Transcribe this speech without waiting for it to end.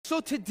So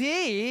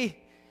today,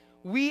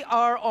 we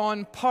are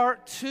on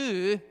part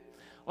 2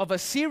 of a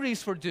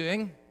series we're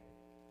doing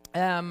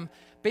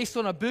based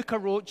on a book I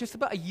wrote just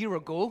about a year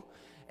ago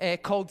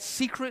called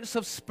Secrets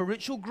of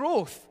Spiritual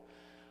Growth,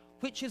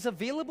 which is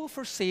available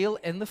for sale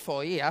in the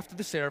foyer after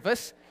the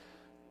service.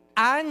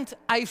 And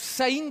I've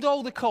signed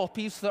all the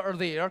copies that are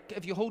there.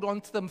 If you hold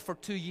on to them for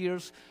 2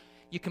 years,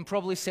 you can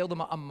probably sell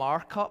them at a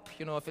markup,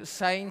 if it's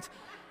signed.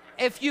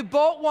 If you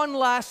bought one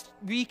last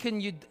week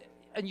and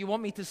you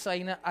want me to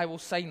sign it, I will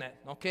sign it,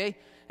 okay?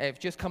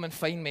 Just come and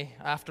find me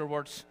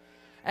afterwards.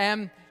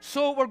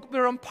 So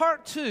we're on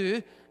part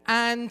 2,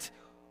 and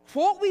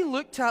what we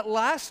looked at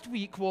last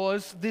week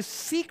was the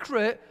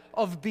secret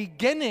of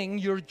beginning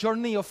your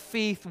journey of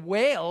faith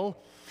well,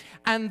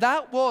 and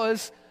that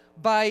was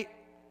by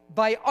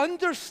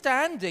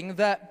understanding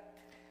that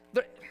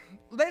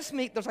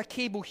there's a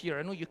cable here.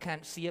 I know you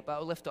can't see it, but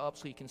I'll lift it up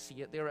so you can see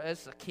it. There it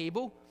is, a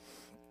cable.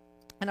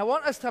 And I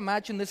want us to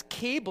imagine this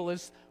cable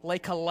is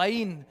like a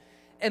line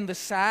in the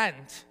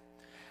sand.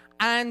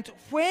 And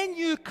when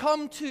you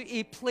come to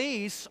a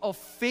place of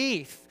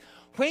faith,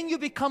 when you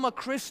become a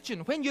Christian,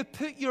 when you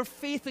put your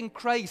faith in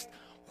Christ,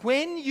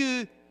 when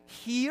you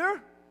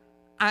hear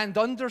and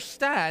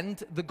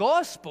understand the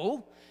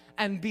gospel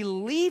and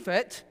believe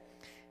it,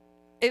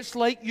 it's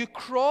like you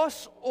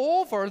cross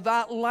over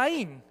that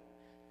line.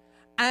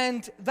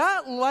 And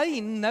that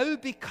line now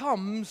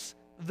becomes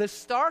the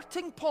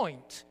starting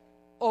point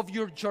of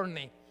your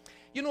journey.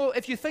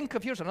 If you think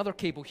of, here's another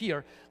cable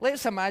here.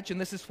 Let's imagine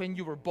this is when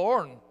you were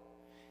born.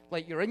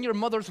 Like you're in your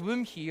mother's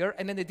womb here,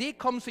 and then the day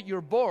comes that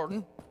you're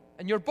born,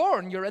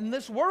 you're in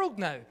this world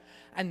now.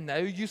 And now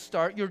you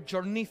start your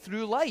journey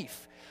through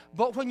life.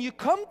 But when you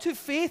come to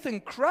faith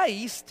in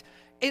Christ,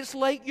 it's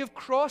like you've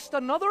crossed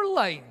another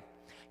line.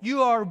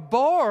 You are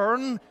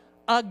born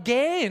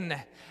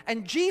again.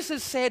 And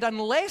Jesus said,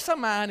 unless a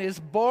man is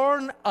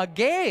born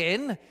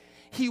again,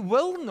 he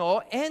will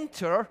not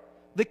enter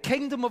the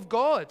kingdom of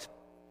God.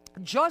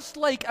 Just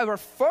like our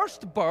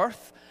first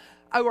birth,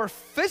 our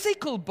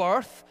physical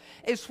birth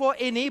is what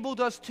enabled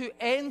us to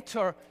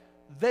enter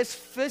this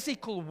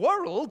physical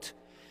world,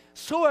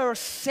 so our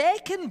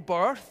second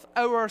birth,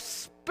 our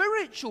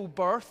spiritual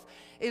birth,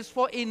 is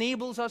what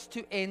enables us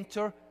to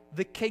enter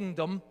the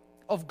kingdom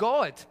of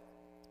God.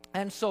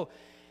 And so,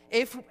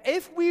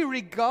 if we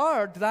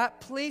regard that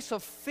place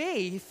of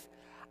faith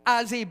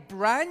as a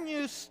brand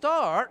new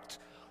start,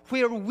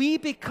 where we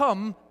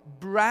become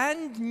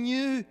brand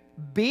new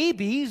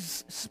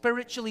babies,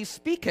 spiritually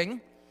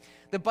speaking,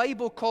 the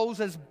Bible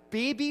calls us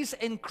babies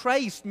in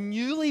Christ,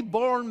 newly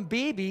born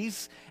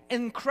babies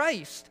in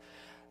Christ,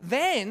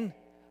 then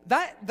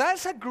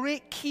that's a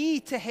great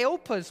key to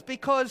help us,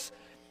 because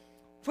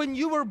when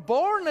you were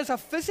born as a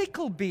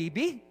physical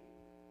baby,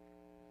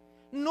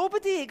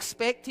 nobody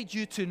expected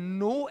you to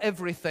know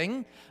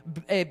everything,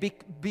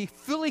 be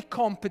fully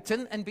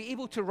competent, and be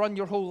able to run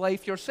your whole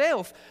life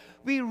yourself.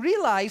 We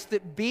realized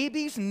that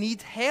babies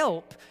need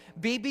help.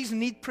 Babies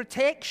need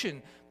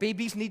protection.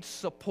 Babies need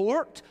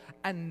support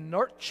and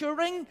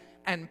nurturing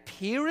and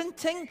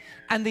parenting,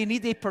 and they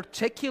need a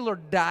particular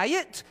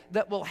diet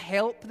that will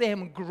help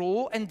them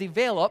grow and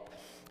develop.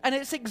 And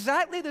it's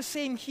exactly the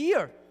same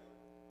here.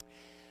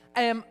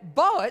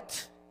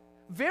 But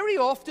very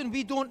often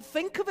we don't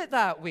think of it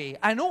that way.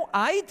 I know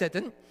I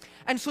didn't.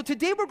 And so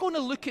today we're going to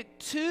look at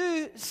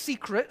 2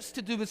 secrets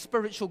to do with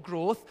spiritual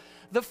growth.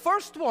 The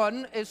first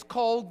one is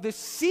called the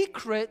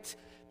secret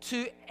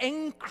to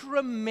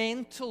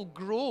incremental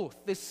growth.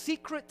 The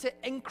secret to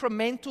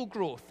incremental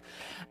growth.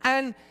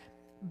 And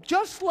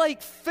just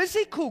like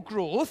physical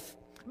growth,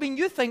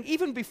 you think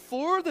even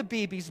before the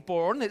baby's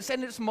born, it's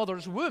in its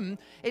mother's womb,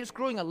 it's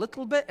growing a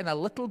little bit and a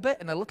little bit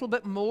and a little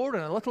bit more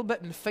and a little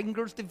bit, and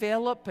fingers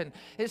develop, and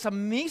it's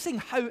amazing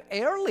how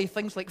early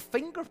things like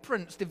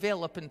fingerprints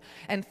develop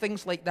and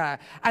things like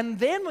that. And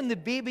then when the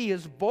baby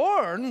is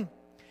born,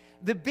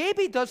 the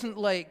baby doesn't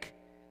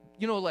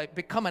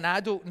become an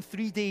adult in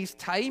 3 days'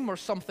 time or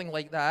something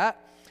like that.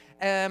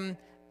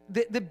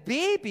 The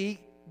baby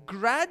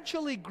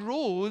gradually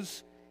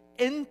grows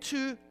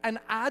into an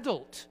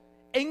adult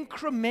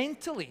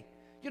incrementally.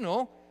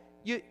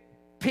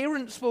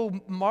 Parents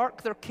will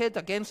mark their kid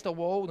against a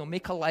wall, they'll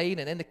make a line,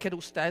 and then the kid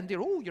will stand there.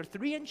 Oh, you're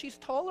 3 inches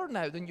taller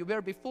now than you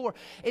were before.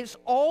 It's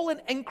all in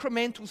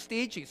incremental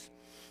stages.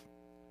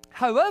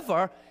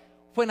 However,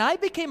 when I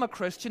became a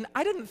Christian,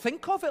 I didn't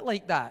think of it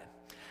like that.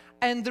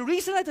 And the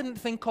reason I didn't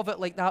think of it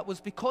like that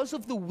was because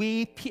of the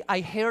way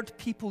I heard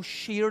people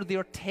share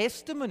their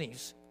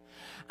testimonies.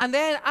 And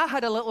then I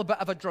had a little bit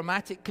of a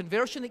dramatic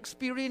conversion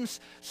experience,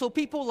 so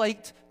people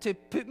liked to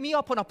put me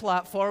up on a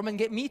platform and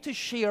get me to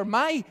share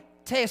my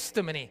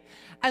testimony.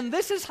 And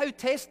this is how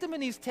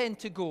testimonies tend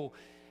to go.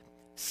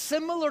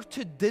 Similar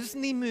to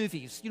Disney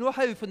movies. You know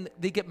how when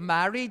they get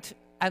married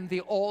and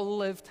they all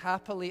lived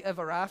happily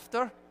ever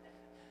after?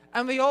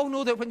 And we all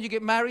know that when you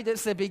get married,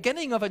 it's the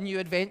beginning of a new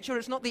adventure.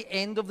 It's not the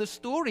end of the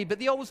story, but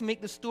they always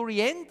make the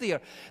story end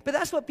there. But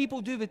that's what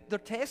people do with their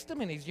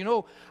testimonies.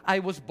 I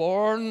was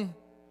born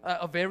at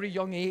a very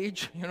young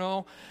age,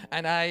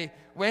 and I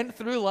went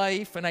through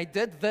life and I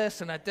did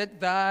this and I did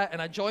that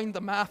and I joined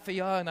the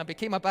mafia and I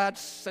became a bad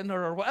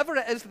sinner or whatever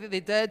it is that they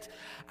did.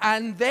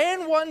 And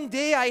then one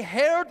day I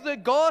heard the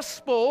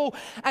gospel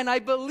and I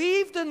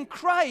believed in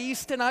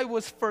Christ and I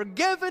was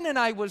forgiven and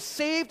I was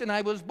saved and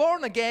I was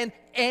born again.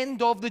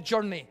 End of the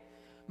journey.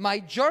 My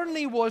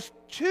journey was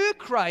to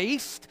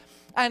Christ,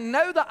 and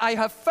now that I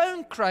have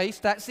found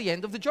Christ, that's the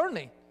end of the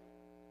journey.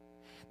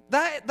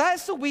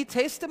 That's the way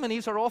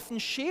testimonies are often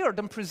shared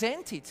and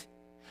presented.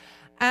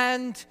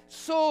 And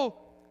so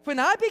when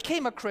I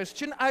became a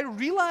Christian, I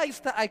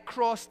realized that I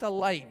crossed a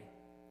line.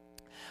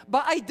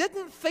 But I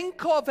didn't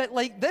think of it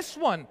like this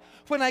one.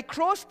 When I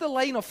crossed the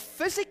line of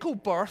physical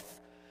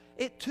birth,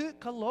 it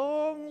took a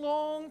long,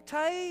 long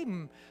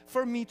time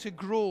for me to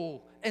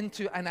grow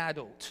into an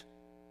adult.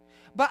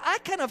 But I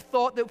kind of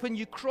thought that when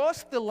you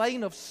crossed the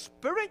line of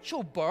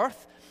spiritual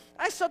birth,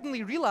 I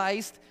suddenly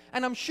realized,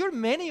 and I'm sure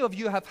many of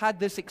you have had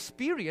this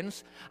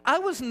experience, I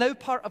was now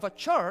part of a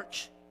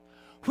church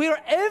where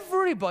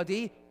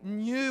everybody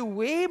knew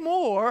way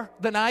more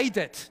than I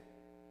did.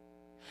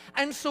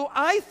 And so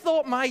I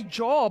thought my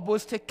job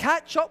was to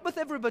catch up with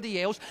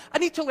everybody else. I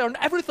need to learn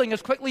everything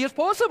as quickly as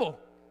possible.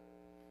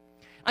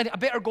 And I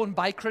better go and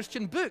buy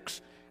Christian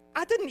books.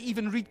 I didn't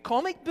even read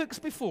comic books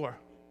before.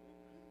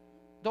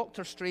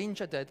 Doctor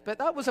Strange I did, but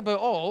that was about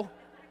all.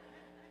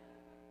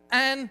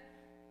 And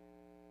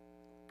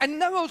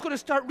now I was going to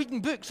start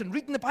reading books and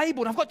reading the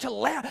Bible, and I've got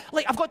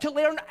to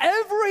learn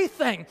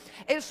everything.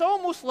 It's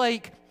almost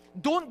like,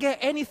 don't get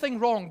anything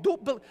wrong.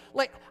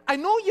 I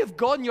know you've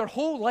gone your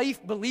whole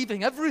life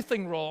believing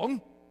everything wrong,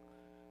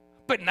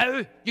 but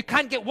now you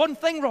can't get one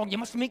thing wrong. You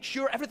must make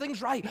sure everything's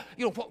right.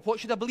 What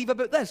should I believe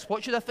about this?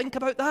 What should I think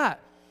about that?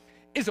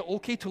 Is it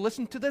okay to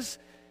listen to this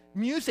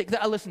music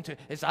that I listen to?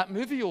 Is that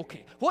movie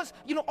okay?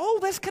 All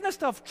this kind of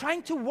stuff,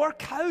 trying to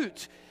work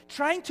out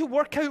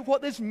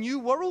what this new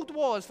world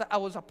was that I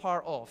was a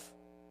part of.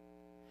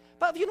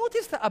 But have you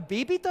noticed that a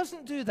baby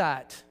doesn't do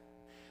that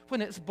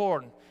when it's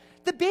born?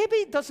 The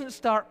baby doesn't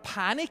start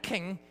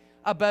panicking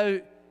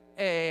about,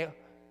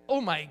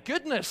 oh my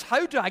goodness,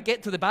 how do I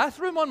get to the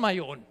bathroom on my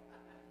own?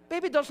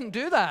 Baby doesn't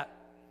do that.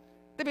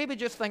 The baby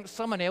just thinks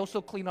someone else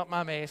will clean up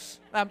my mess.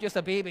 I'm just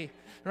a baby,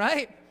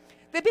 right?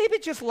 The baby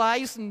just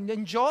lies and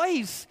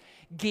enjoys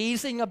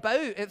gazing about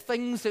at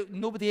things that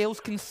nobody else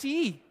can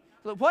see.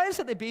 Like, what is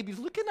it the baby's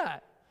looking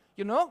at?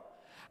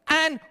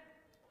 And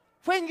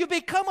when you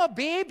become a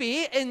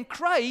baby in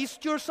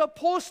Christ, you're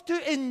supposed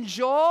to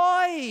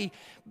enjoy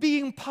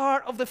being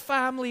part of the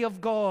family of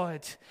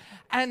God.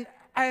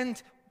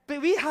 But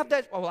we have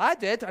that, well, I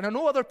did, and I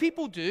know other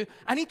people do.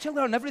 I need to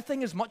learn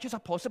everything as much as I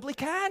possibly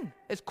can,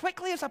 as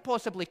quickly as I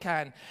possibly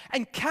can,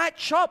 and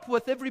catch up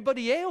with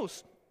everybody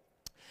else.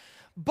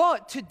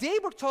 But today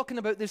we're talking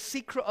about the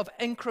secret of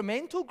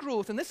incremental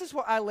growth, and this is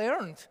what I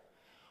learned.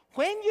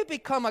 When you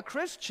become a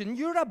Christian,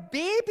 you're a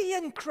baby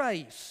in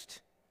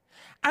Christ.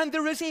 And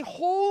there is a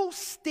whole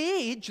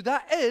stage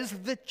that is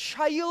the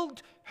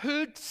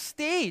childhood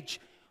stage.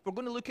 We're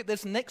going to look at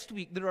this next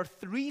week. There are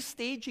 3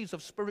 stages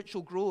of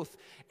spiritual growth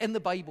in the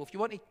Bible. If you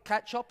want to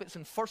catch up, it's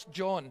in 1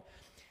 John.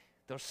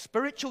 There's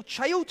spiritual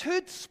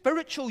childhood,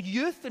 spiritual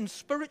youth, and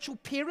spiritual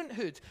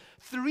parenthood.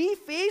 3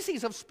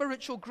 phases of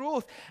spiritual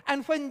growth.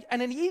 And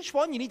in each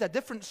one, you need a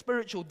different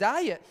spiritual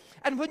diet.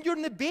 And when you're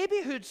in the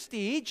babyhood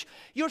stage,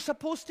 you're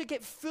supposed to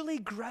get fully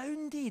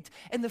grounded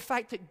in the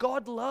fact that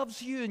God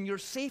loves you and you're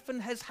safe in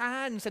His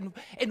hands and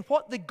in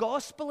what the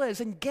gospel is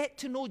and get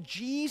to know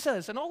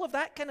Jesus and all of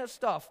that kind of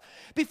stuff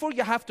before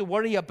you have to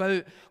worry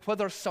about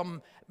whether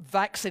some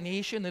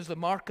vaccination is the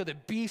mark of the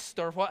beast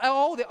or what,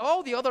 all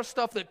the other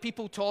stuff that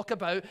people talk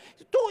about.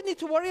 You don't need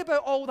to worry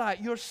about all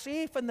that. You're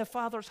safe in the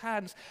Father's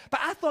hands.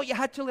 But I thought you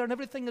had to learn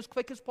everything as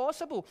quick as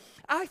possible.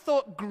 I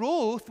thought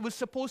growth was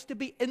supposed to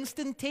be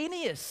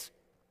instantaneous.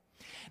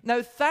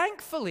 Now,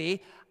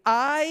 thankfully,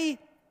 I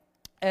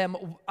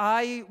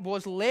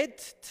was led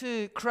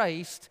to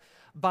Christ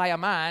by a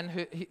man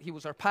who he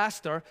was our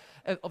pastor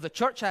of the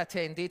church I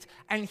attended,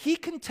 and he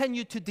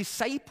continued to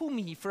disciple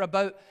me for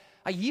about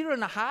a year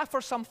and a half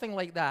or something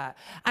like that.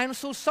 And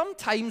so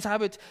sometimes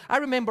I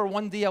remember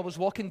one day I was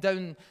walking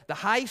down the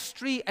high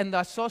street and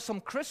I saw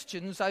some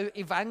Christians out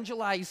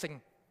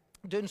evangelizing,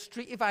 doing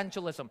street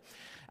evangelism.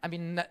 I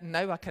mean,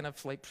 now I kind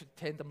of like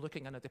pretend I'm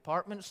looking in a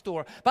department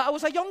store. But I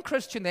was a young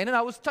Christian then and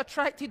I was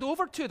attracted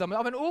over to them.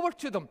 I went over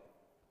to them.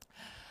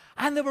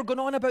 And they were going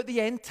on about the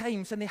end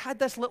times and they had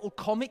this little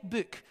comic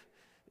book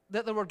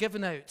that they were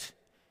giving out.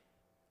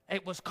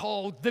 It was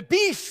called The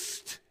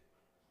Beast.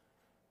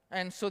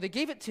 And so they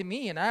gave it to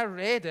me, and I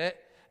read it,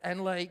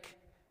 and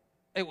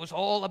it was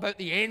all about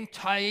the end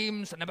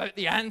times and about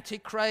the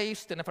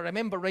Antichrist, and if I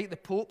remember right, the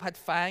Pope had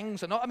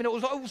fangs, and all. I mean, it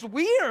was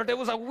weird. It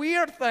was a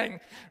weird thing,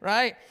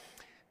 right?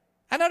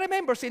 And I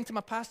remember saying to my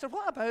pastor,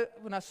 what about,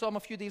 when I saw him a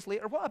few days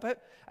later, what about?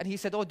 And he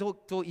said, oh,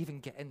 don't even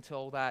get into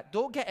all that.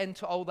 Don't get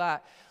into all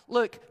that.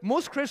 Look,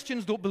 most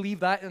Christians don't believe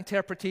that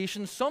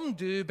interpretation. Some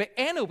do. But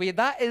anyway,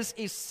 that is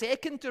a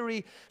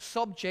secondary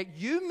subject.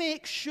 You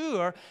make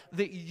sure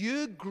that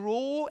you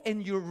grow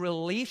in your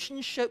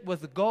relationship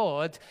with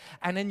God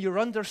and in your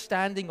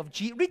understanding of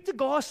Jesus. Read the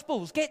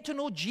Gospels. Get to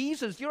know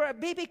Jesus. You're a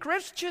baby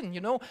Christian,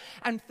 you know.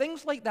 And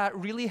things like that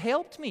really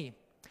helped me.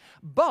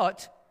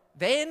 But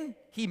then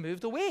he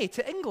moved away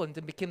to England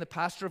and became the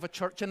pastor of a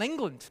church in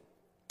England.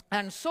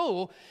 And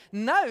so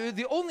now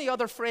the only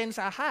other friends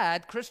I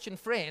had, Christian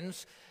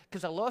friends,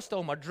 because I lost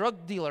all my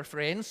drug dealer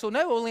friends, so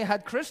now I only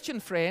had Christian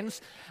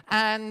friends,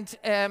 and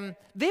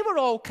they were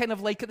all kind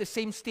of like at the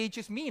same stage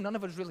as me. None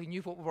of us really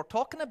knew what we were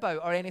talking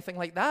about or anything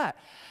like that.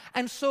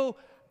 And so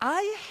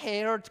I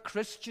heard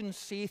Christians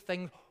say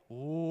things,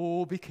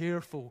 oh, be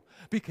careful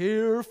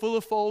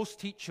of false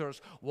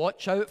teachers.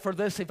 Watch out for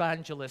this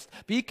evangelist.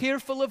 Be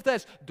careful of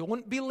this.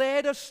 Don't be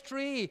led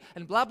astray,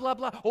 and blah, blah,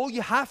 blah. Oh,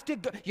 you have to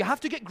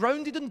get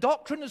grounded in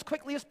doctrine as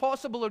quickly as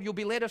possible or you'll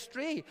be led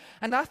astray.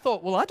 And I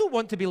thought, well, I don't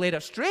want to be led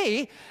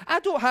astray. I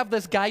don't have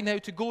this guy now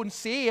to go and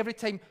say every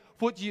time,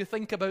 what do you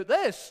think about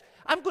this?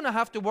 I'm going to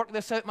have to work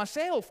this out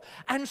myself.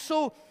 And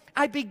so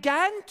I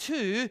began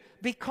to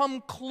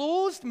become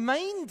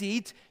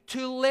closed-minded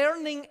to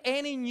learning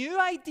any new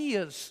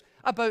ideas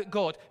about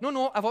God.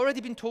 No, I've already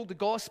been told the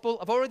gospel.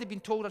 I've already been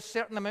told a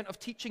certain amount of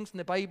teachings in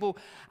the Bible,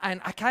 and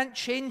I can't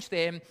change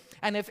them.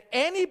 And if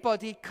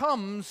anybody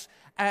comes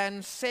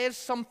and says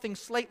something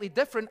slightly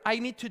different, I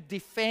need to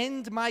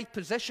defend my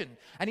position.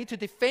 I need to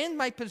defend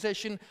my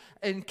position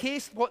in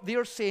case what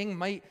they're saying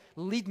might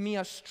lead me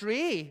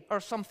astray or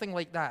something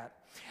like that.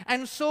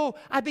 And so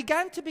I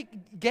began to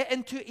get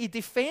into a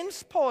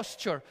defense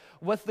posture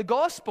with the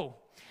gospel.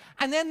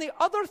 And then the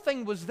other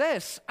thing was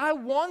this. I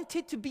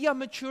wanted to be a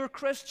mature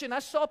Christian. I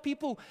saw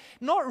people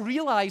not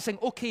realizing,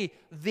 okay,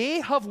 they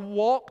have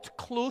walked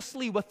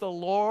closely with the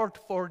Lord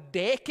for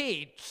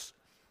decades.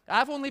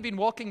 I've only been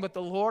walking with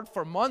the Lord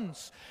for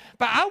months.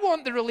 But I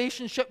want the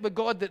relationship with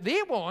God that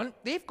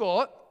they've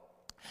got.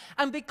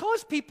 And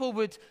because people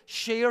would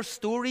share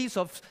stories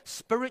of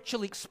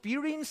spiritual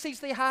experiences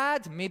they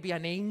had, maybe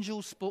an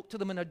angel spoke to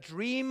them in a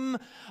dream,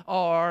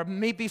 or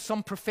maybe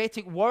some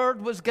prophetic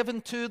word was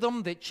given to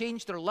them that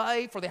changed their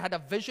life, or they had a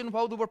vision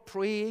while they were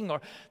praying,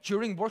 or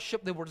during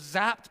worship they were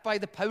zapped by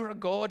the power of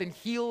God and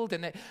healed,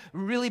 and it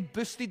really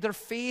boosted their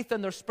faith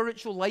and their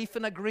spiritual life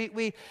in a great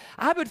way,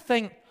 I would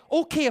think,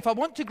 okay, if I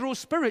want to grow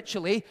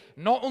spiritually,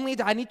 not only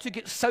do I need to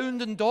get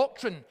sound in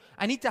doctrine,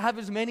 I need to have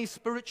as many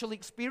spiritual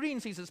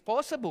experiences as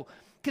possible,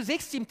 because they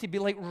seem to be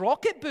like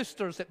rocket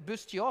boosters that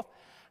boost you off.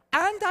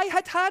 And I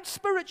had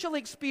spiritual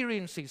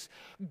experiences.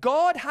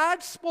 God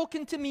had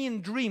spoken to me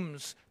in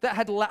dreams that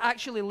had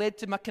actually led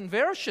to my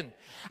conversion.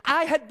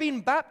 I had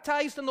been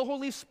baptized in the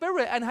Holy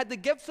Spirit and had the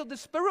gifts of the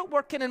Spirit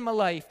working in my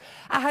life.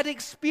 I had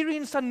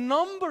experienced a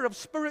number of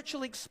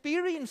spiritual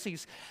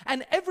experiences,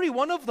 and every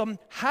one of them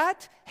had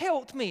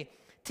helped me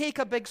take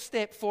a big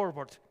step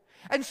forward.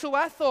 And so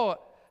I thought,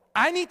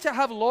 I need to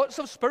have lots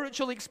of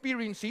spiritual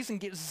experiences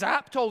and get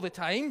zapped all the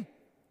time.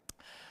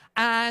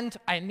 And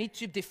I need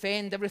to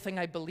defend everything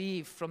I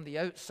believe from the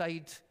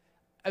outside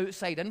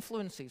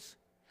influences.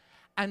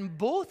 And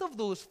both of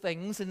those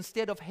things,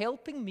 instead of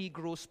helping me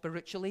grow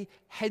spiritually,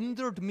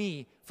 hindered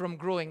me from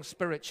growing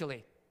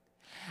spiritually.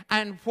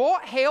 And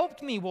what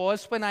helped me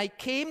was when I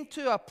came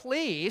to a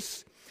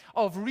place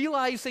of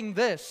realizing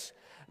this,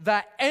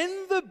 that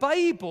in the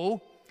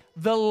Bible,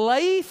 the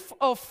life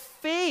of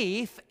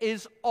faith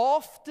is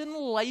often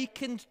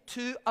likened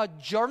to a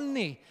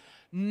journey,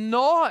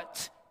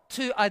 not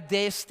to a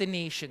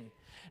destination,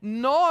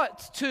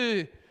 not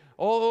to,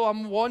 oh,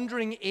 I'm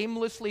wandering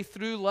aimlessly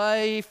through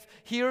life,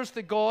 here's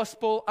the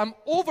gospel, I'm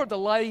over the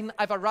line,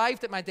 I've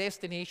arrived at my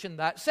destination,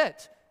 that's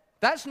it.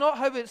 That's not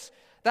how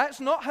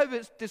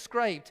it's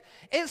described.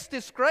 It's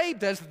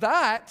described as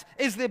that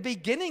is the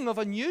beginning of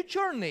a new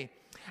journey.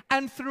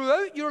 And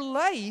throughout your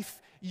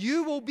life,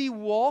 you will be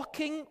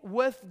walking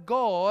with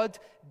God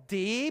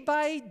day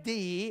by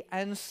day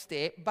and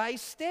step by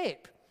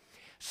step.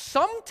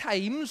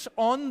 Sometimes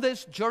on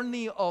this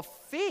journey of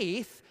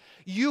faith,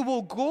 you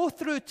will go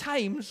through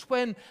times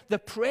when the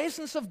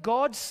presence of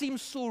God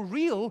seems so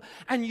real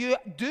and you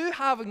do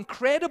have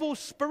incredible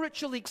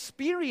spiritual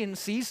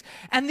experiences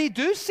and they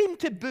do seem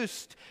to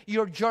boost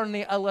your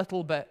journey a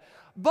little bit.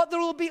 But there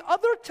will be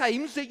other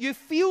times that you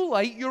feel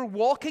like you're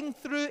walking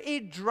through a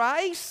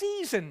dry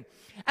season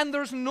and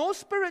there's no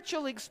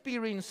spiritual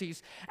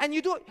experiences, and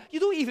you don't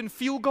even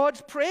feel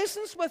God's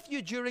presence with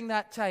you during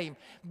that time.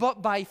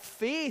 But by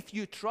faith,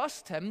 you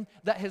trust Him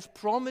that His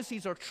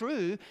promises are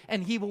true,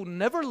 and He will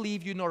never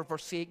leave you nor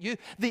forsake you.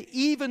 That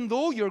even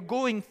though you're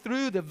going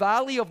through the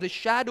valley of the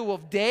shadow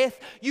of death,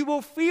 you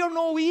will fear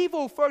no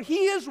evil, for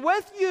He is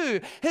with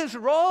you. His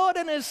rod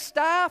and His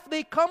staff,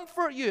 they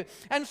comfort you.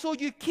 And so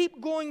you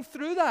keep going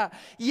through that.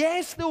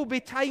 Yes, there will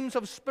be times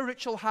of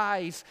spiritual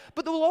highs,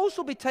 but there will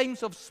also be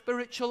times of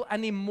spiritual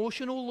and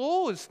emotional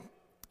lows.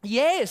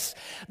 Yes,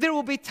 there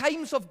will be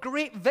times of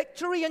great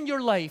victory in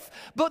your life,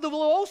 but there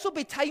will also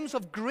be times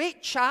of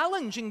great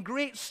challenge and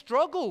great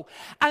struggle.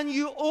 And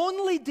you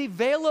only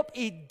develop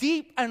a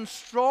deep and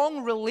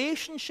strong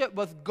relationship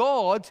with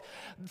God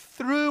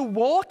through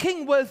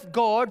walking with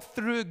God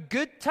through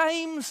good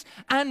times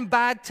and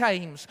bad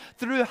times,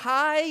 through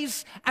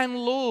highs and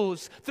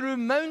lows, through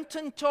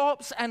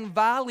mountaintops and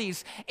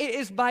valleys. It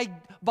is by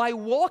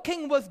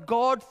walking with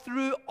God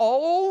through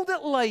all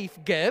that life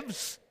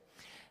gives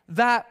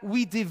that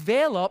we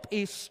develop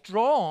a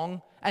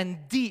strong and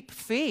deep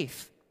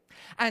faith.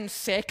 And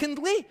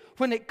secondly,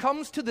 when it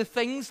comes to the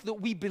things that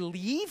we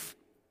believe,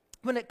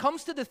 there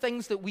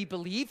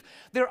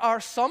are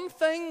some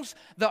things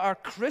that are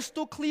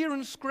crystal clear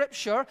in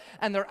Scripture,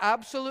 and they're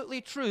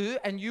absolutely true,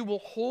 and you will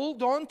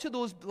hold on to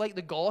those, like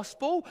the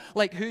gospel,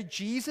 like who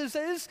Jesus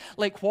is,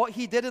 like what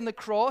he did on the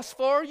cross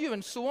for you,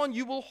 and so on.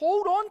 You will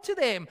hold on to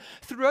them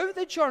throughout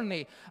the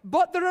journey.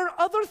 But there are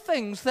other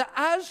things that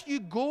as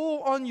you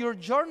go on your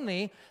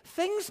journey,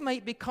 things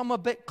might become a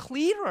bit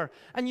clearer,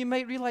 and you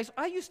might realize,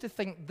 I used to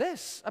think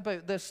this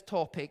about this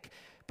topic,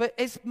 but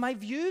as my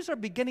views are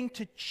beginning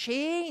to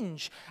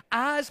change,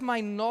 as my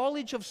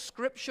knowledge of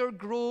Scripture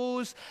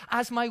grows,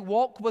 as my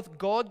walk with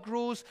God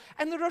grows,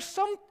 and there are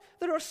some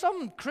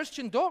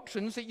Christian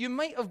doctrines that you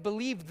might have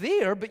believed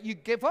there, but you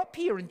give up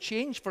here and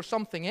change for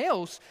something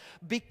else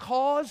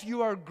because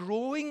you are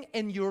growing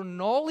in your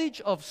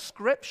knowledge of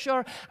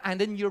Scripture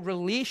and in your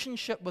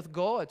relationship with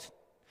God.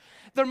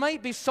 There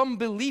might be some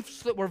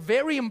beliefs that were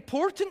very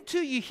important to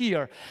you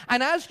here.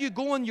 And as you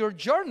go on your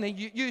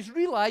journey, you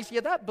realize,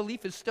 yeah, that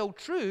belief is still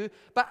true,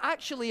 but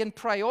actually in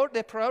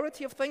the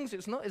priority of things,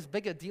 it's not as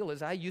big a deal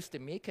as I used to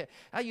make it.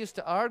 I used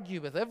to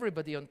argue with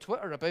everybody on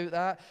Twitter about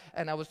that,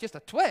 and I was just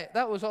a twit.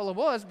 That was all it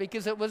was,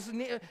 because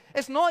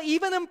it's not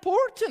even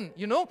important,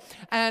 you know?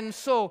 And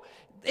so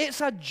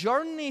it's a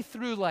journey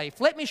through life.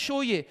 Let me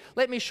show you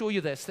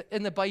this.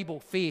 In the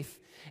Bible, faith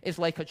is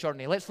like a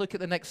journey. Let's look at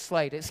the next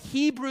slide. It's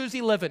Hebrews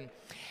 11.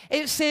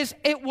 It says,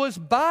 it was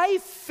by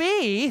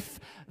faith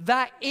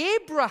that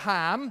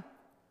Abraham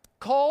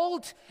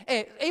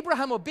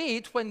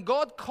obeyed when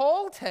God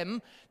called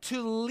him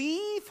to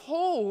leave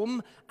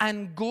home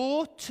and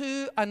go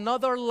to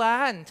another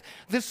land.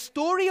 The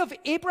story of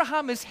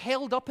Abraham is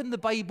held up in the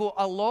Bible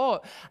a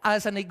lot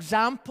as an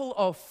example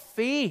of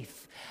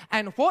faith.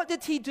 And what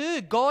did he do?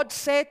 God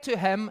said to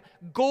him,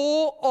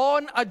 go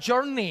on a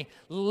journey.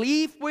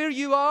 Leave where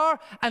you are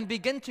and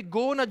begin to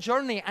go on a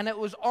journey. And it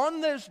was on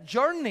this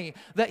journey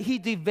that he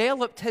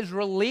developed his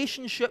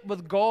relationship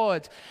with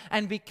God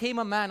and became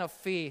a man of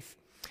faith,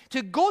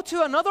 to go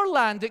to another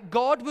land that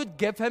God would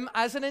give him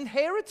as an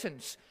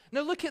inheritance.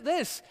 Now look at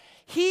this.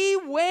 He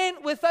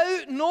went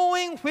without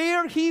knowing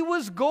where he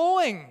was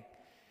going.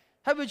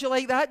 How would you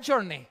like that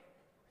journey?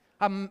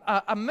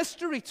 A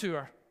mystery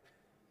tour.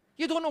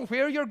 You don't know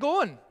where you're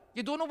going.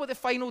 You don't know what the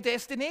final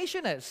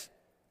destination is.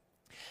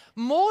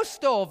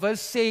 Most of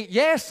us say,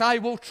 yes, I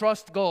will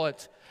trust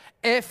God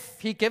if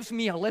he gives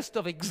me a list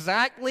of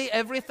exactly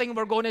everything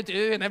we're going to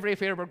do and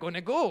everywhere we're going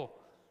to go.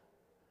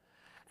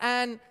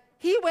 And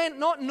he went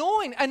not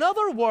knowing. In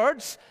other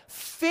words,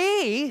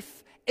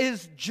 faith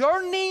is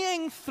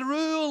journeying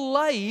through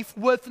life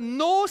with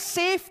no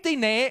safety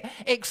net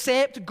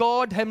except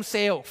God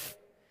himself.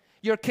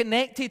 You're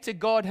connected to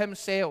God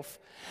himself.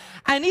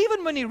 And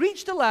even when he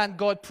reached the land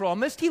God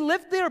promised, he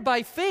lived there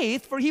by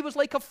faith, for he was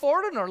like a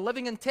foreigner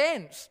living in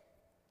tents.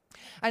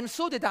 And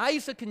so did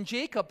Isaac and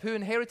Jacob, who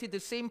inherited the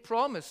same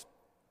promise.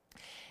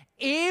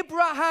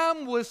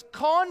 Abraham was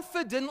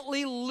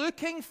confidently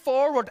looking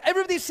forward.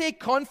 Everybody say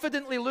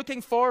confidently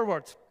looking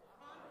forward.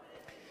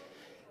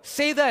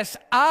 Say this,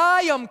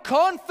 I am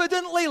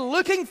confidently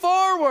looking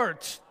forward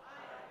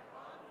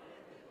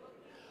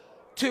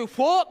to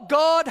what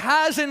God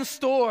has in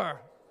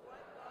store.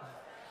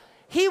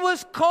 He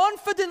was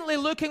confidently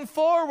looking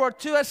forward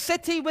to a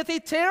city with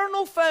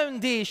eternal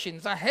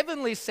foundations, a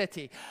heavenly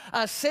city,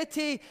 a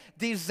city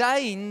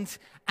designed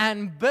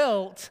and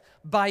built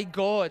by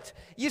God.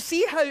 You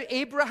see how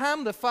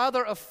Abraham, the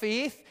father of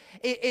faith,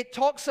 it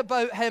talks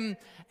about him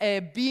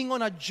being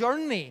on a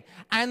journey,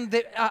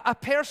 and a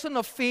person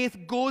of faith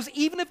goes,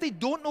 even if they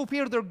don't know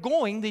where they're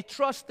going, they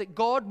trust that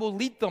God will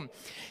lead them.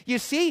 You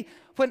see,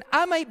 when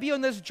I might be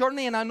on this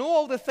journey and I know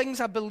all the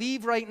things I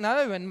believe right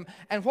now and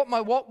what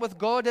my walk with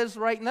God is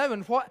right now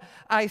and what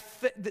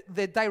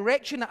the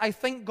direction that I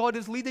think God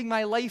is leading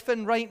my life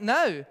in right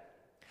now.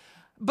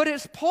 But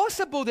it's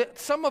possible that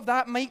some of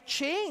that might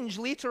change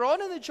later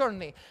on in the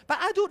journey. But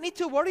I don't need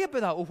to worry about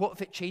that. Oh, what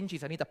if it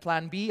changes? I need a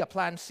plan B, a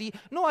plan C.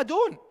 No, I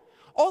don't.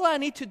 All I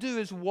need to do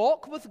is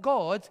walk with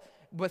God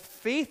with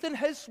faith in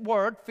his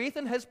word, faith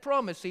in his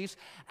promises,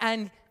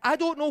 and I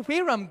don't know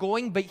where I'm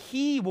going, but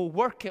he will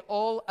work it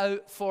all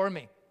out for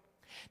me.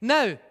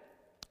 Now,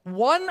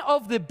 one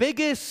of the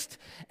biggest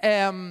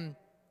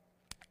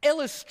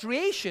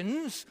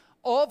illustrations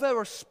of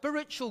our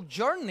spiritual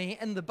journey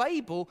in the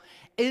Bible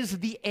is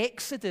the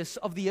exodus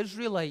of the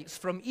Israelites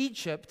from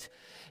Egypt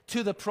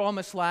to the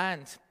Promised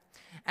Land.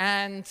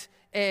 And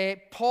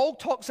Paul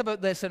talks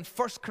about this in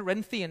 1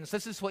 Corinthians.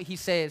 This is what he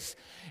says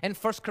in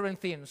 1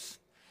 Corinthians.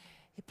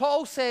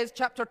 Paul says,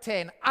 chapter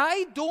 10,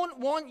 I don't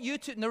want you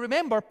to... Now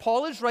remember,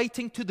 Paul is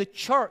writing to the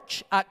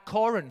church at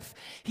Corinth.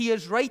 He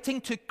is writing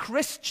to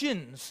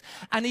Christians,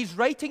 and he's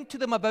writing to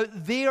them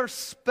about their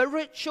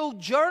spiritual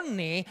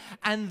journey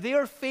and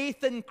their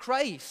faith in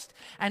Christ.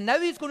 And now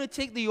he's going to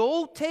take the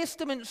Old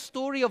Testament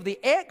story of the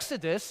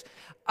Exodus,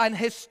 an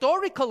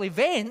historical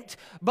event,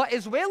 but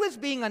as well as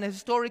being an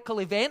historical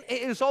event,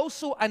 it is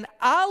also an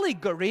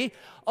allegory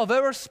of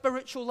our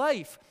spiritual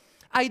life.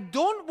 I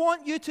don't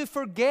want you to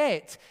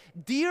forget,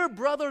 dear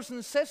brothers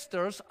and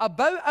sisters,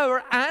 about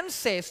our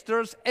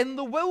ancestors in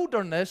the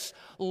wilderness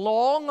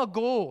long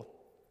ago.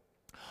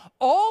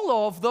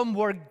 All of them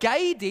were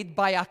guided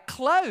by a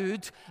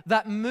cloud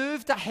that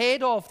moved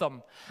ahead of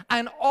them,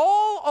 and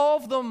all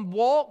of them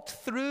walked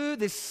through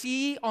the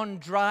sea on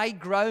dry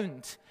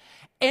ground.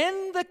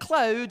 In the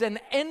cloud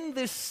and in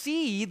the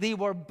sea, they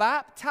were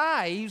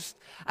baptized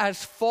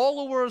as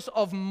followers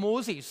of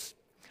Moses.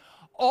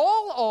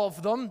 All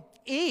of them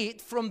ate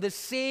from the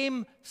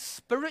same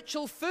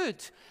spiritual food,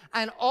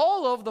 and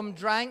all of them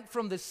drank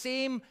from the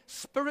same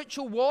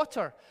spiritual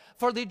water,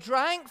 for they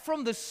drank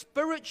from the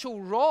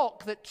spiritual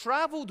rock that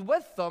traveled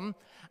with them,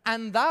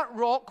 and that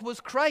rock was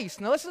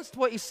Christ. Now listen to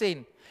what he's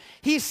saying.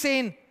 He's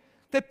saying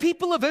the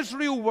people of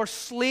Israel were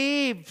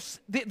slaves.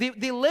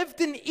 They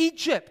lived in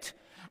Egypt,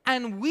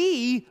 and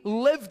we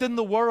lived in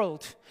the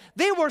world.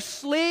 They were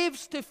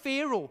slaves to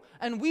Pharaoh,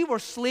 and we were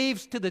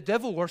slaves to the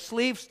devil, or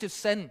slaves to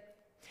sin.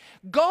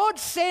 God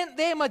sent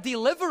them a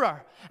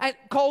deliverer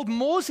called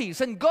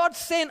Moses, and God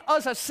sent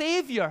us a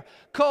Savior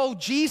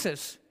called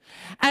Jesus.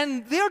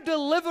 And their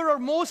deliverer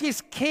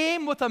Moses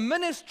came with a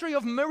ministry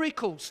of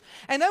miracles,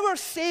 and our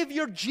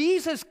Savior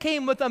Jesus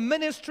came with a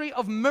ministry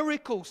of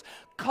miracles,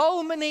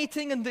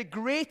 culminating in the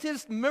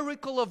greatest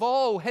miracle of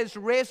all, his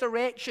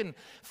resurrection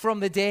from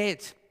the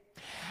dead.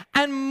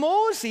 And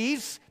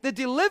Moses, the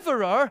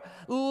deliverer,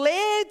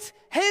 led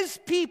his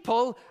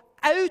people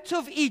out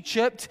of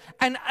Egypt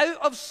and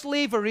out of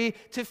slavery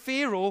to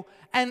Pharaoh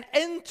and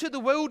into the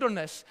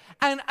wilderness.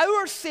 And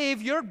our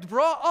Savior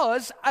brought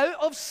us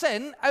out of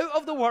sin, out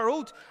of the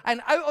world, and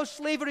out of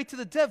slavery to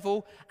the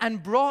devil,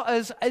 and brought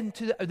us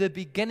into the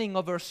beginning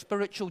of our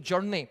spiritual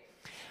journey.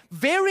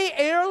 Very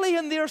early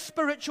in their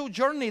spiritual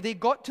journey, they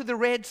got to the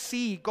Red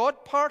Sea.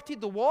 God parted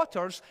the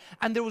waters,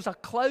 and there was a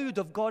cloud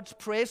of God's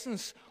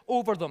presence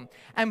over them.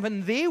 And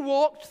when they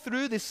walked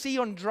through the sea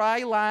on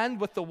dry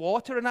land with the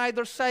water on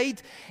either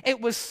side,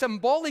 it was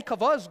symbolic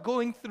of us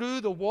going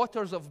through the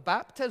waters of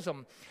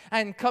baptism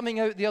and coming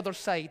out the other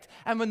side.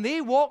 And when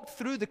they walked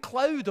through the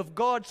cloud of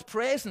God's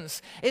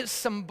presence, it's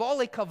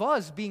symbolic of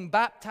us being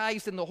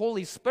baptized in the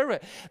Holy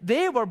Spirit.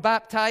 They were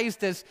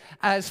baptized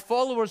as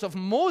followers of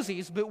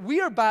Moses, but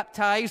we are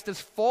baptized as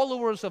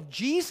followers of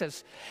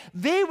Jesus.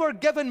 They were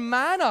given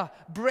manna,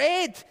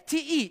 bread to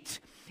eat.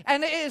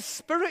 And it is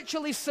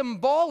spiritually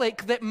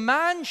symbolic that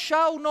man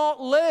shall not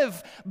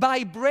live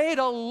by bread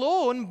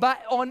alone,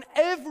 but on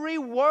every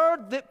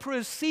word that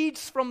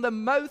proceeds from the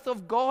mouth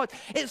of God.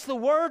 It's the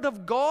word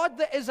of God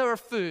that is our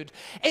food.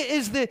 It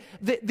is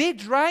they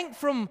drank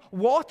from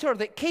water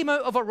that came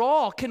out of a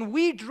rock, and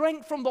we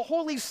drink from the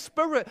Holy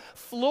Spirit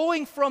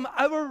flowing from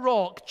our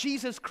rock,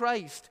 Jesus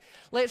Christ.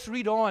 Let's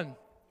read on.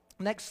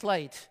 Next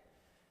slide.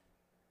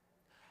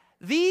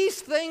 These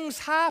things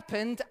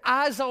happened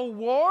as a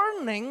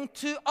warning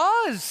to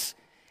us.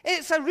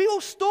 It's a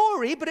real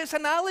story, but it's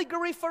an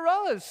allegory for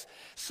us,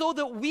 so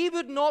that we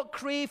would not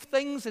crave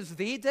things as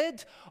they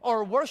did,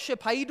 or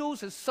worship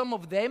idols as some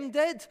of them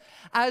did.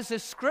 As the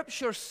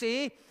scriptures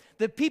say,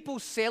 the people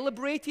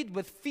celebrated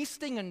with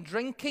feasting and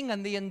drinking,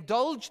 and they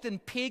indulged in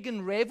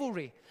pagan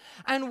revelry.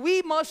 And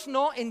we must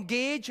not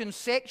engage in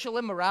sexual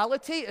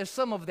immorality as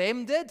some of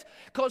them did,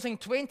 causing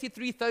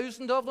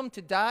 23,000 of them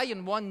to die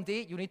in one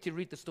day. You need to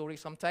read the story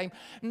sometime.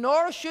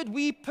 Nor should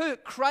we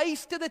put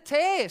Christ to the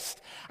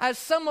test, as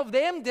some of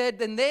them did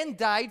and then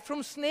died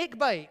from snake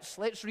bites.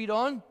 Let's read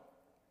on.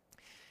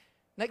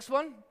 Next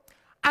one.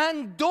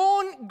 And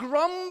don't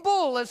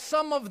grumble as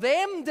some of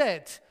them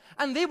did,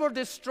 and they were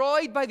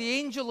destroyed by the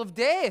angel of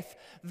death.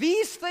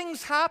 These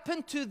things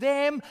happened to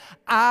them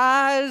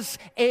as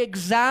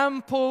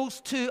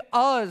examples to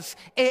us.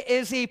 It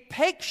is a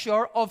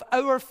picture of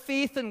our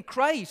faith in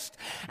Christ.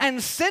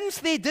 And since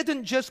they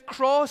didn't just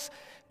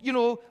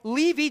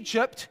leave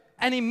Egypt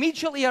and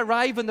immediately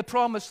arrive in the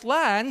promised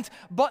land,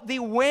 but they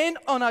went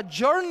on a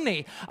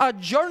journey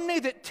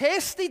that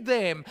tested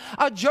them,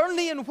 a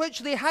journey in which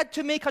they had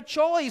to make a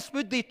choice.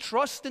 Would they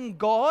trust in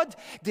God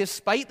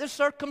despite the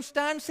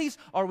circumstances,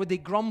 or would they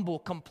grumble,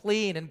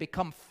 complain, and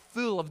become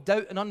full of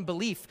doubt and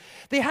unbelief?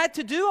 They had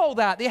to do all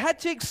that. They had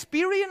to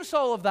experience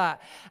all of that.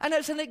 And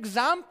it's an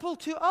example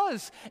to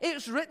us.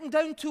 It's written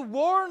down to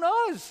warn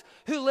us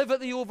who live at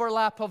the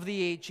overlap of the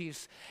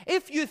ages.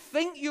 If you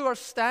think you are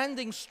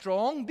standing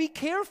strong, be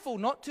careful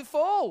not to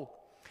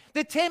fall.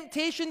 The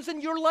temptations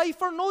in your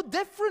life are no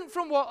different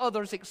from what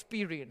others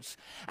experience.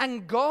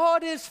 And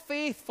God is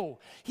faithful.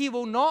 He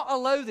will not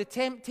allow the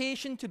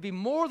temptation to be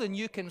more than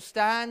you can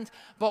stand,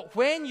 but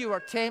when you are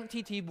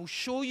tempted, He will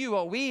show you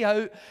a way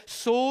out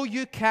so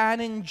you can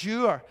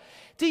endure.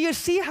 Do you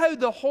see how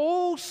the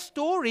whole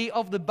story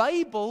of the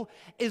Bible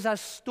is a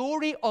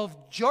story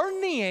of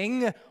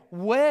journeying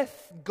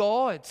with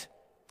God?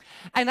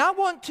 And I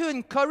want to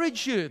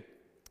encourage you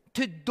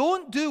to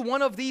don't do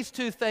one of these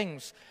two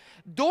things.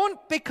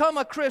 Don't become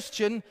a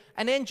Christian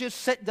and then just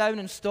sit down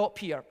and stop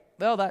here.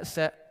 Well, that's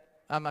it.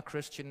 I'm a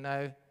Christian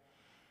now.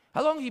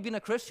 How long have you been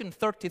a Christian?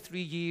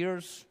 33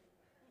 years.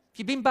 Have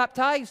you been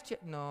baptized?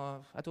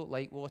 No, I don't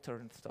like water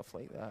and stuff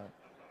like that.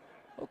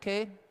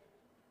 Okay.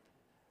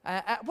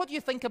 What do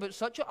you think about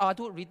such a... I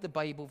don't read the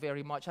Bible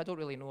very much. I don't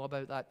really know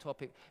about that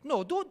topic.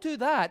 No, don't do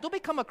that. Don't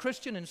become a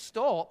Christian and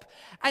stop.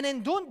 And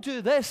then don't do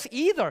this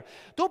either.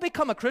 Don't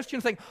become a Christian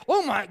and think,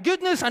 oh my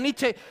goodness, I need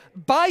to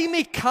buy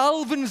me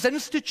Calvin's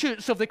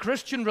Institutes of the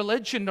Christian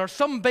Religion or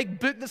some big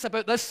book that's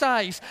about this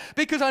size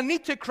because I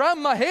need to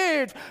cram my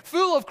head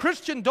full of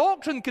Christian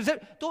doctrine.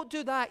 Don't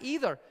do that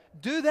either.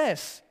 Do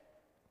this.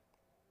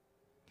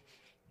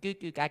 Goo,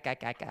 goo, ga, ga,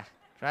 ga, ga.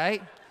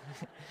 Right?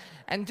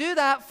 And do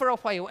that for a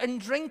while and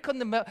drink on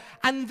the milk.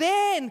 And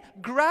then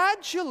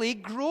gradually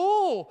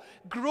grow.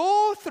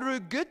 Grow through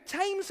good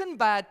times and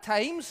bad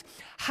times.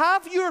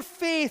 Have your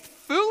faith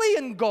fully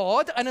in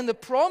God and in the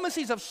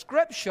promises of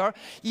Scripture,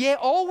 yet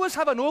always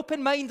have an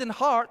open mind and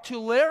heart to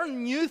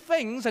learn new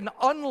things and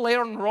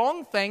unlearn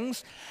wrong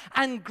things.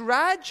 And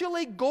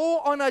gradually go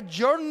on a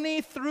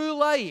journey through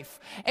life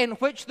in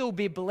which there will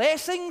be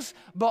blessings,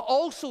 but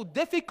also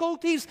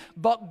difficulties.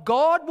 But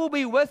God will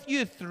be with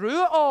you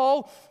through it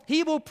all.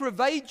 He will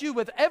provide you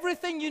with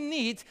everything you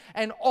need,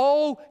 and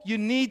all you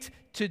need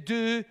to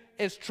do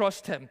is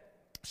trust Him.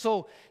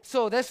 So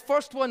this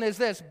first one is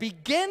this.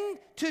 Begin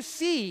to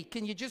see,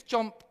 can you just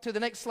jump to the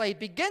next slide?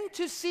 Begin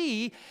to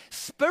see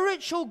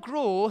spiritual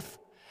growth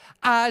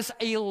as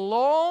a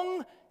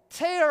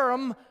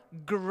long-term,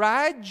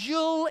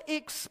 gradual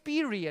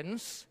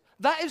experience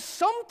that is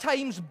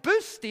sometimes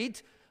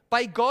boosted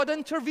by God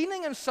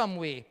intervening in some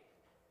way.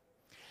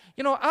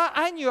 You know,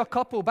 I knew a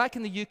couple, back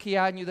in the UK,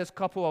 I knew this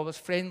couple, I was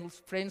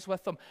friends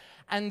with them,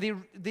 and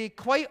they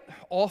quite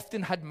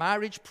often had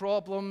marriage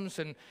problems,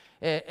 and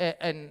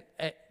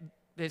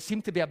there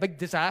seemed to be a big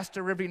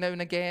disaster every now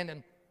and again,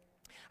 and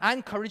I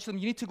encouraged them,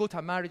 you need to go to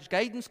a marriage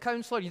guidance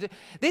counselor.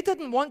 They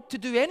didn't want to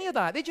do any of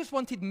that. They just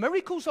wanted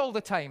miracles all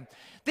the time.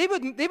 They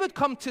would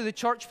come to the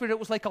church where it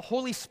was like a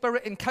Holy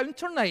Spirit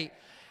encounter night,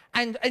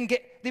 and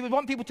they would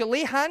want people to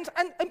lay hands,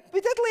 and we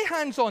did lay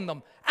hands on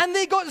them. And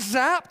they got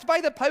zapped by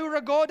the power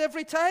of God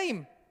every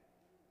time.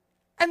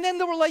 And then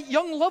they were like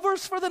young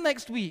lovers for the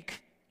next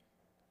week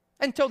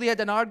until they had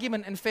an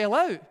argument and fell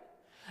out.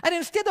 And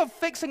instead of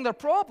fixing their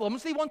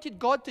problems, they wanted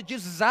God to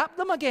just zap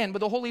them again with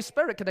the Holy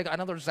Spirit. Could I get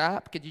another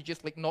zap? Could you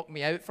just knock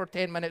me out for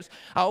 10 minutes?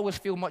 I always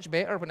feel much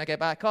better when I get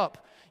back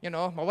up. You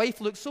know, my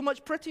wife looks so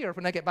much prettier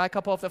when I get back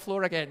up off the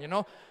floor again, you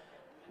know.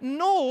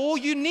 No,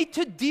 you need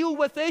to deal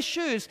with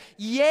issues.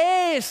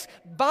 Yes,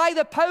 by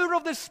the power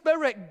of the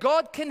Spirit,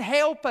 God can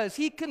help us.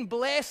 He can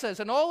bless us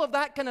and all of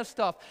that kind of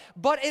stuff.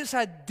 But it's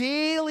a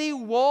daily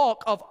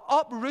walk of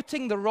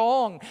uprooting the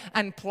wrong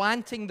and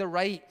planting the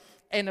right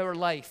in our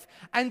life.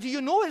 And do you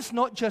know it's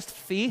not just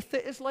faith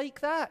that is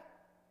like that?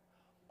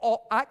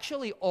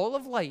 Actually, all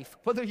of life,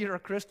 whether you're a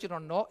Christian or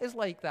not, is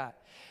like that.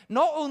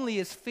 Not only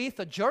is faith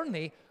a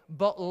journey,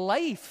 but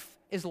life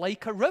is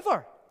like a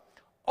river.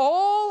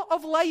 All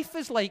of life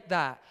is like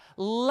that.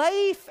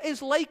 Life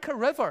is like a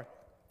river.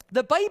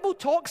 The Bible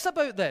talks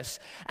about this.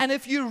 And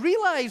if you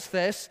realize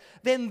this,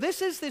 then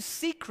this is the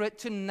secret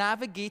to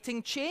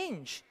navigating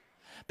change.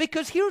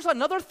 Because here's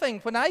another thing.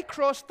 When I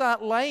crossed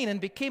that line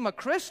and became a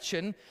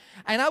Christian,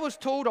 and I was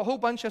told a whole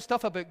bunch of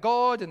stuff about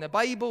God and the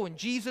Bible and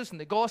Jesus and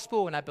the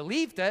gospel, and I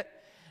believed it,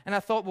 and I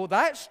thought, well,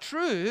 that's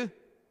true,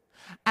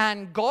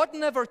 and God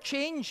never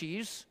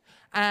changes,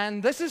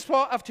 and this is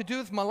what I have to do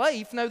with my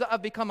life now that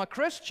I've become a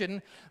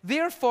Christian.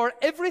 Therefore,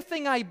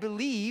 everything I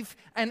believe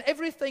and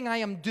everything I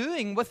am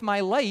doing with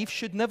my life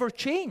should never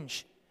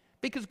change,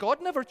 because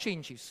God never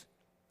changes.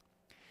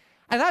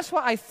 And that's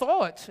what I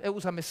thought. It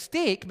was a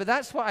mistake, but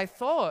that's what I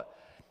thought.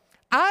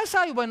 As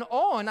I went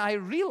on, I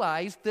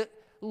realized that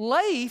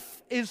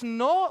life is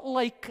not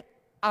like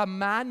a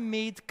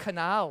man-made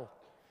canal.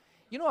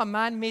 You know, a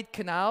man-made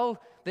canal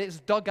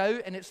that's dug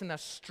out and it's in a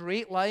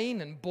straight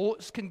line and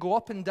boats can go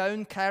up and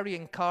down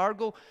carrying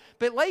cargo.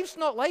 But life's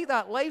not like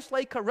that. Life's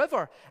like a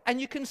river. And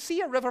you can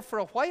see a river for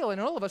a while and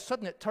all of a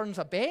sudden it turns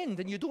a bend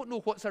and you don't know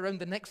what's around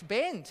the next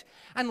bend.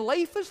 And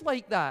life is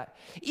like that.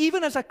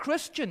 Even as a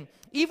Christian,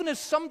 even as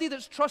somebody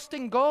that's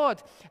trusting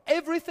God,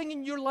 everything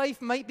in your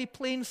life might be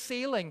plain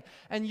sailing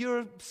and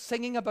you're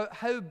singing about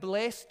how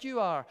blessed you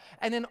are.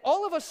 And then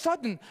all of a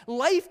sudden,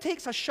 life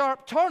takes a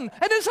sharp turn and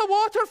it's a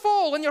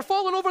waterfall and you're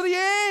falling over the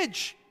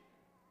edge.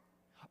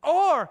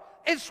 Or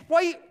it's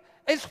white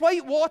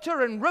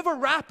water and river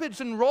rapids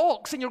and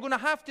rocks and you're going to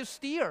have to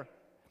steer.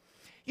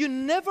 You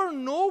never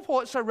know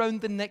what's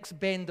around the next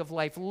bend of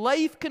life.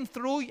 Life can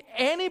throw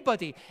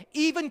anybody,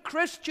 even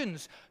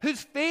Christians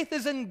whose faith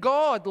is in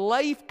God.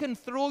 Life can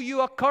throw you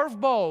a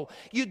curveball.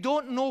 You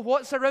don't know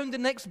what's around the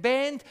next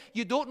bend.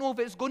 You don't know if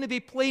it's going to be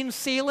plain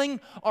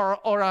sailing or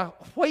a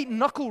white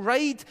knuckle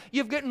ride.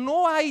 You've got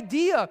no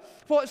idea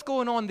what's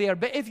going on there.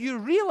 But if you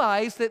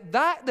realize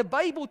that the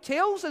Bible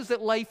tells us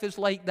that life is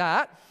like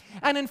that,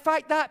 and in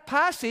fact that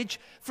passage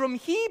from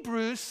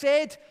Hebrews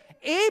said,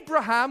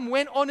 Abraham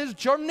went on his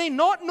journey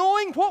not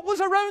knowing what was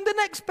around the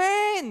next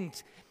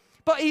bend,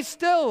 but he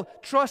still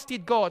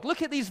trusted God.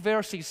 Look at these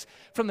verses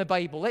from the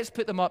Bible. Let's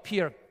put them up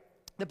here.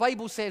 The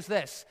Bible says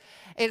this.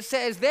 It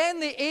says, then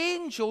the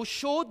angel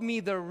showed me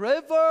the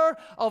river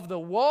of the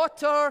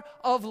water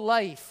of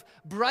life,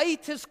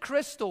 bright as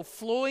crystal,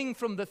 flowing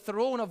from the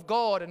throne of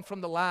God and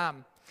from the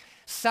Lamb.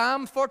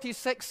 Psalm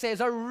 46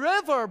 says, a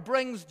river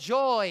brings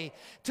joy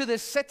to the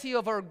city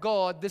of our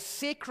God, the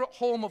sacred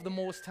home of the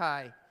Most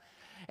High.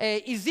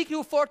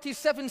 Ezekiel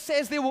 47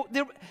 says there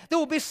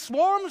will be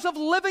swarms of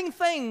living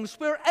things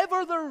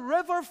wherever the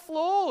river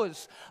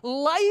flows.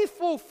 Life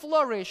will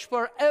flourish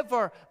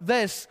wherever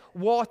this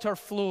water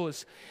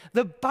flows.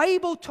 The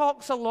Bible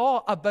talks a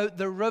lot about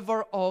the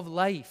river of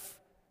life.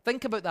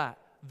 Think about that.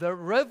 The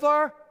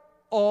river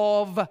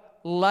of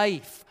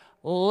life.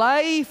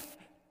 Life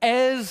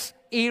is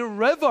a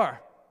river.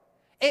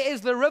 It is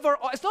the river.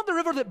 It's not the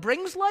river that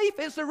brings life.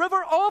 It's the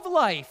river of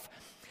life.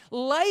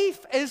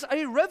 Life is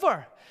a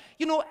river.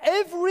 You know,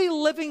 every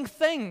living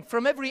thing,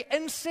 from every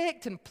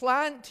insect and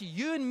plant to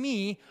you and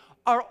me,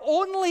 are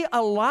only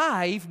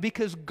alive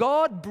because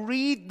God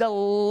breathed the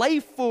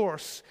life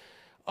force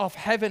of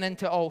heaven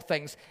into all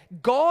things.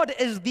 God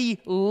is the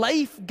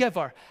life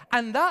giver.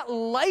 And that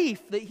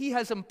life that He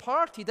has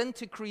imparted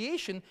into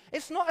creation,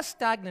 it's not a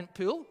stagnant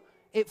pool.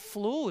 It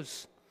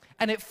flows.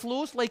 And it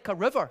flows like a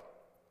river.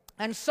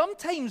 And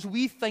sometimes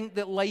we think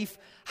that life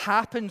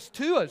happens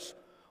to us.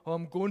 Oh,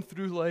 I'm going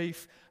through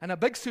life, and a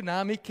big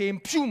tsunami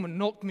came, boom, and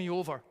knocked me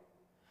over.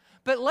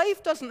 But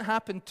life doesn't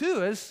happen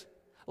to us.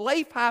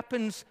 Life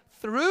happens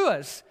through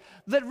us.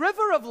 The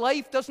river of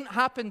life doesn't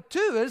happen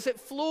to us. It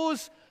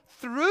flows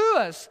through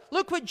us.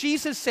 Look what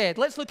Jesus said.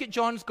 Let's look at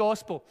John's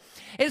Gospel.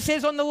 It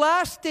says, on the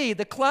last day,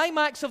 the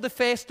climax of the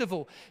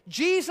festival,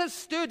 Jesus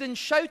stood and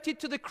shouted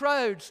to the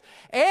crowds,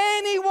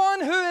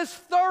 anyone who is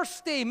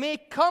thirsty may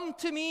come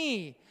to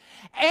me.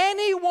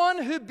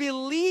 Anyone who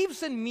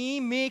believes in me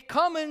may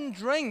come and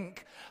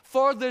drink,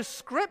 for the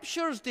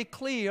Scriptures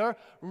declare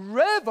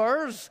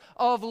rivers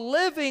of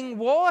living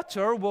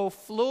water will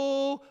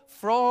flow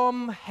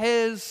from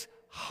his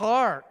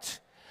heart.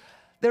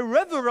 The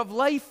river of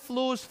life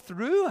flows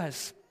through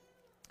us.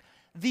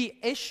 The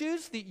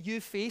issues that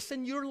you face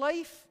in your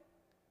life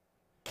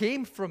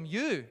came from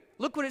you.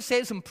 Look what it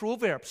says in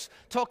Proverbs,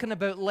 talking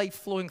about life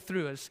flowing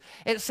through us.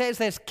 It says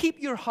this,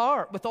 keep your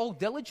heart with all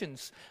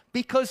diligence,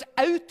 because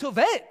out of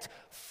it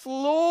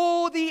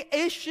flow the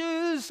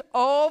issues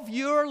of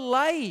your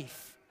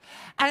life.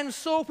 And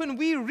so when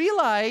we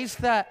realize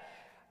that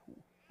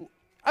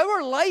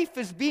our life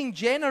is being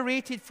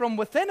generated from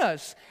within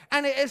us,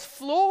 and it is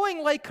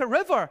flowing like a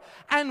river,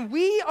 and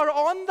we are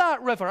on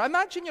that river.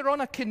 Imagine you're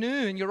on a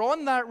canoe, and you're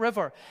on that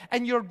river,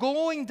 and you're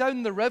going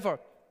down the river.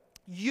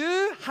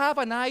 You have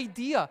an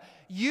idea.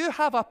 You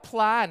have a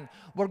plan.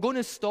 We're going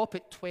to stop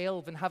at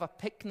 12 and have a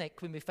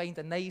picnic when we find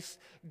a nice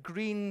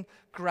green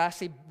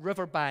grassy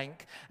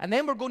riverbank. And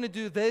then we're going to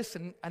do this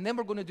and then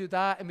we're going to do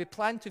that. And we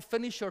plan to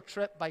finish our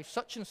trip by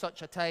such and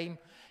such a time.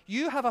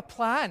 You have a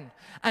plan.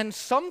 And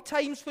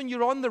sometimes when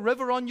you're on the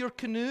river on your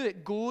canoe,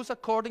 it goes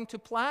according to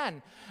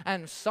plan.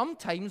 And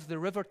sometimes the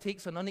river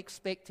takes an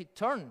unexpected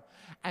turn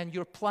and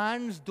your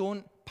plans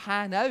don't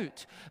pan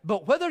out.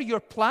 But whether your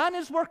plan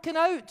is working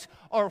out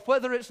or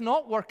whether it's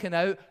not working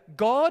out,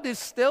 God is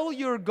still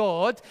your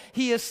God.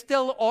 He is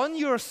still on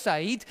your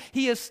side.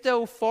 He is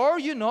still for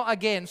you, not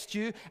against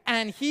you.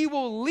 And He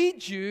will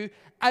lead you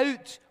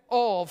out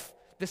of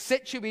the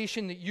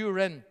situation that you're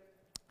in.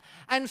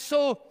 And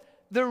so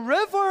the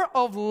river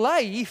of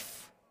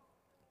life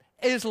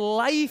is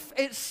life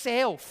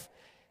itself.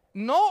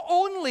 Not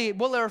only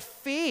will our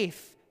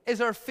faith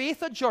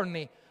a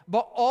journey,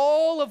 but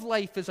all of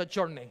life is a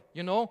journey,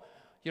 you know.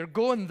 You're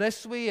going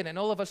this way, and then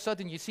all of a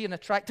sudden you see an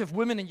attractive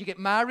woman and you get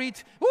married.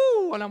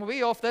 Woo, and I'm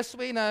way off this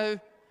way now.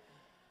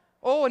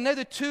 Oh, and now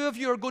the two of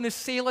you are going to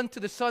sail into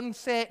the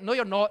sunset. No,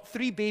 you're not.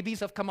 3 babies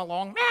have come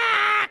along.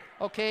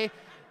 Okay,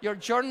 your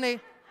journey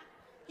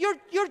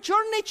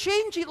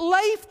changes.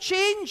 Life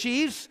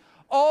changes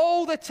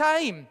all the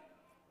time.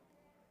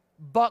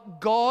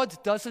 But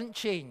God doesn't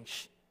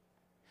change.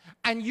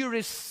 And you're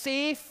as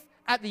safe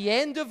at the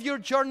end of your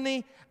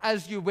journey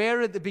as you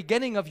were at the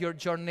beginning of your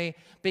journey,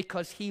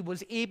 because He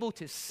was able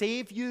to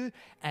save you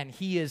and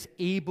He is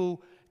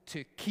able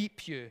to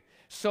keep you.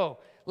 So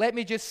let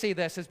me just say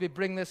this as we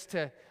bring this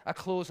to a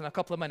close in a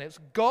couple of minutes.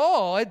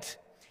 God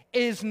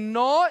is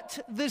not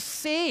the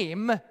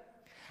same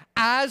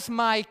as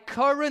my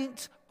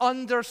current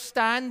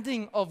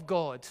understanding of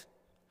God.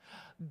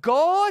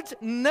 God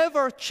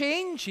never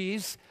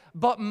changes,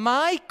 but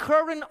my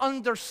current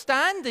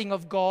understanding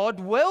of God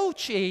will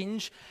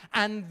change,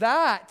 and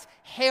that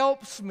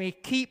helps me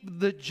keep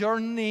the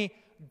journey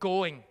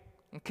going.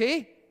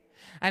 Okay?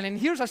 And then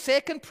here's a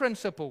second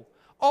principle.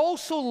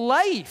 Also,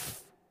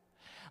 life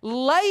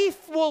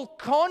will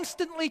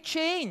constantly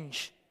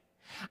change.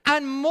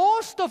 And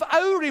most of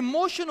our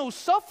emotional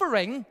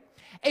suffering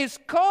is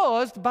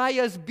caused by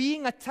us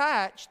being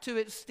attached to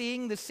it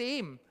staying the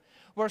same.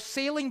 We're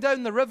sailing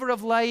down the river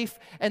of life,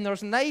 and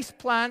there's nice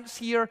plants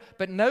here,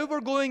 but now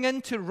we're going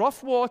into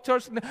rough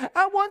waters.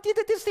 I wanted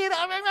it to stay there,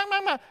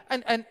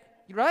 and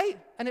right?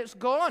 And it's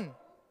gone,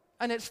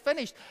 and it's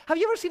finished. Have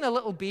you ever seen a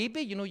little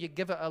baby? You know, you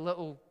give it a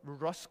little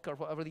rusk or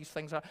whatever these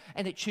things are,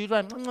 and it chews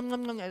on,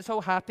 it's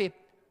all happy.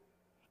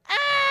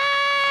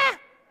 Ah!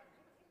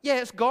 Yeah,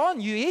 it's gone.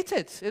 You ate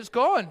it. It's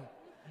gone,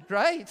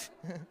 right?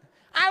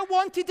 I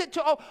wanted it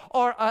to,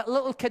 or a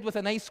little kid with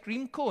an ice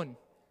cream cone.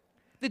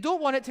 They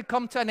don't want it to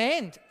come to an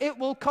end. It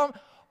will come.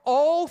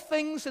 All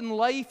things in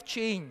life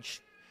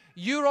change.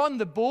 You're on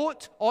the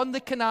boat, on the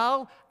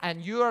canal,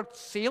 and you're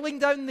sailing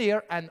down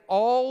there, and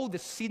all the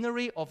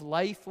scenery of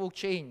life will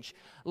change.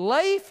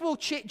 Life will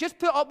change. Just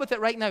put up with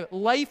it right now.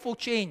 Life will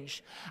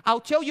change.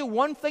 I'll tell you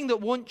one thing that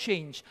won't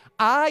change.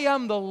 I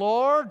am the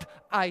Lord,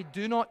 I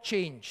do not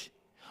change.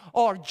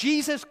 Or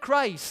Jesus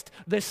Christ,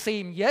 the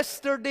same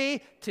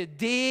yesterday,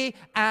 today,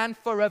 and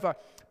forever.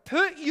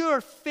 Put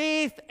your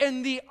faith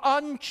in the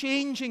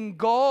unchanging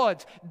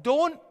God.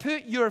 Don't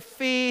put your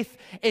faith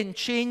in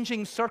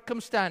changing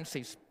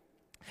circumstances.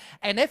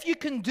 And if you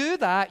can do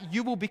that,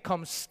 you will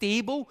become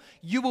stable,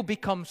 you will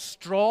become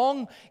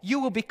strong, you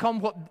will become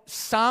what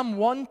Psalm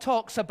 1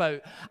 talks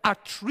about, a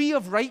tree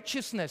of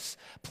righteousness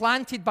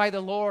planted by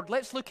the Lord.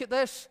 Let's look at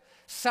this.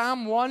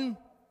 Psalm 1.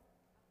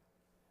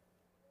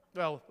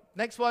 Well,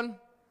 next one.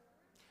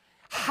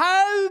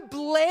 How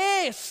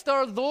blessed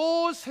are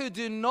those who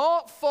do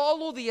not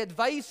follow the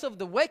advice of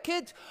the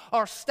wicked,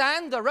 or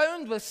stand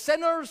around with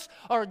sinners,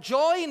 or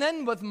join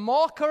in with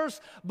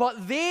mockers,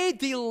 but they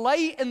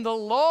delight in the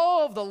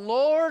law of the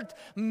Lord,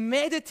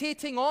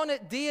 meditating on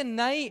it day and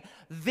night.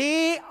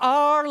 They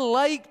are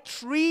like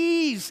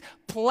trees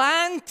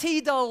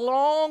planted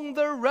along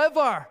the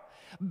river,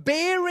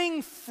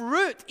 bearing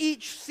fruit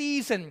each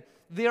season.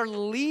 Their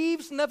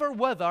leaves never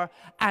wither,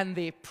 and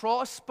they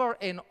prosper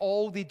in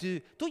all they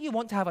do. Don't you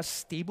want to have a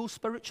stable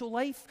spiritual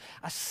life?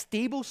 A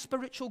stable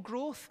spiritual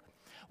growth?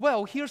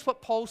 Well, here's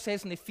what Paul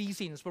says in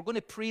Ephesians. We're going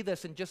to pray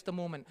this in just a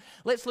moment.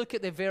 Let's look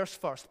at the verse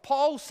first.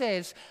 Paul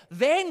says,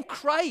 "Then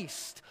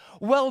Christ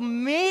will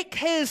make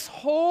his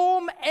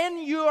home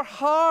in your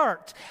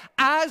heart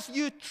as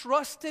you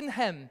trust in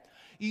him.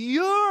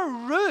 Your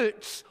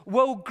roots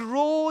will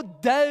grow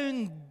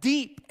down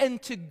deep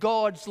into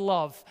God's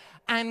love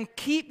and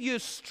keep you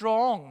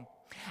strong.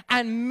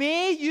 And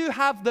may you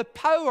have the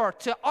power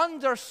to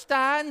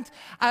understand,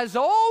 as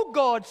all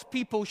God's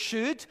people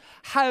should,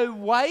 how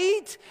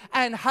wide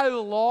and how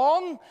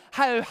long,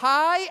 how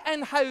high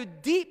and how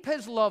deep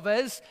his love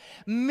is.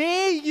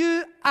 May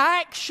you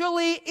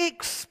actually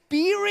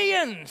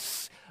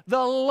experience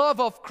the love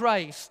of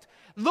Christ.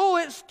 Though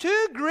it's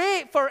too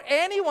great for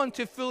anyone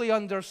to fully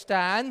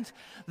understand,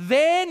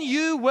 then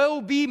you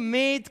will be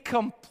made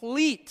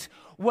complete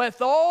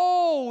with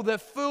all the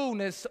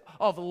fullness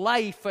of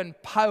life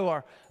and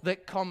power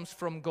that comes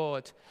from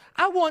God."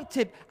 I want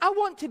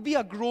to be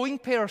a growing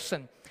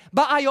person,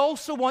 but I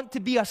also want to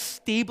be a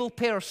stable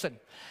person.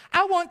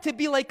 I want to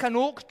be like an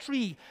oak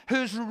tree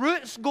whose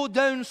roots go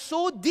down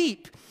so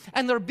deep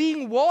and they're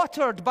being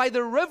watered by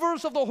the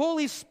rivers of the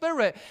Holy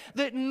Spirit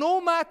that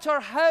no matter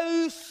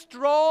how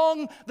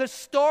strong the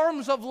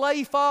storms of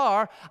life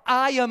are,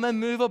 I am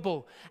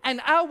immovable.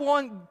 And I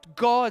want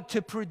God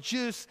to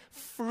produce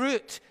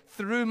fruit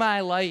through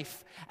my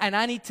life, and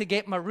I need to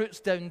get my roots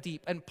down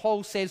deep, and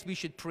Paul says we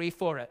should pray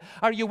for it.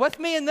 Are you with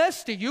me in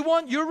this? Do you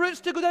want your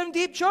roots to go down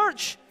deep,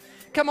 church?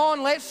 Come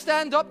on, let's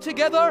stand up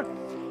together.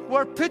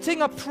 We're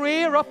putting a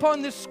prayer up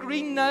on the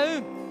screen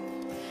now,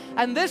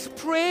 and this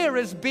prayer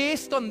is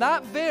based on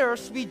that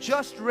verse we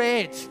just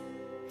read.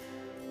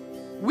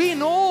 We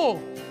know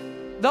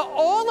that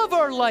all of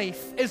our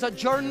life is a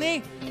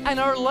journey, and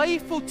our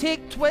life will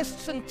take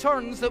twists and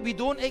turns that we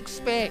don't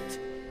expect.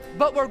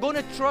 But we're going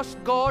to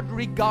trust God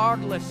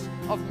regardless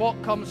of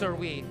what comes our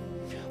way.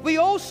 We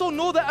also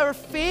know that our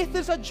faith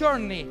is a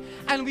journey,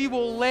 and we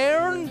will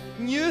learn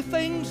new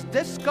things,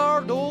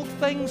 discard old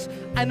things,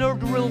 and our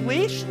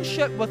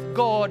relationship with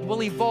God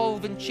will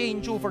evolve and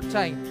change over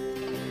time.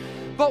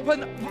 But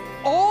when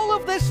all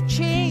of this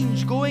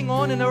change going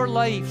on in our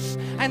lives,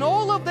 and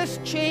all of this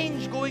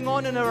change going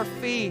on in our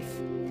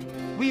faith,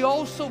 we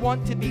also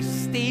want to be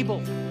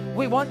stable.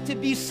 We want to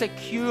be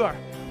secure.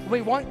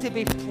 We want to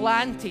be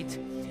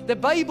planted. The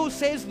Bible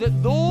says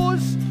that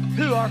those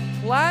who are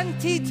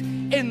planted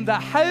in the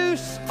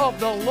house of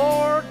the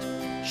Lord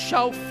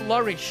shall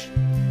flourish.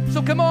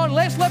 So come on,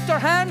 let's lift our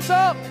hands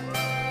up.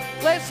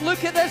 Let's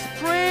look at this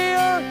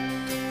prayer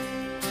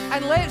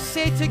and let's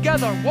say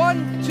together,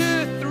 1,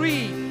 2,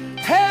 3.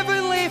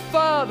 Heavenly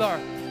Father,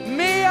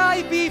 may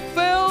I be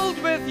filled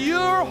with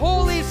your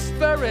Holy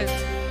Spirit.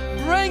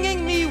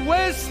 bringing me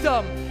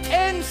wisdom,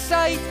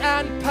 insight,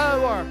 and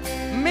power.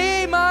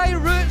 May my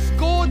roots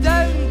go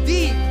down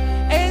deep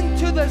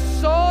into the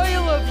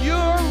soil of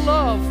your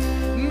love.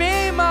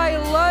 May my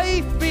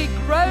life be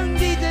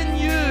grounded in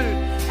you,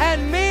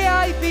 and may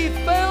I be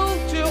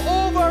filled to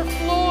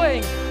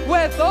overflowing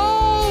with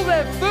all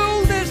the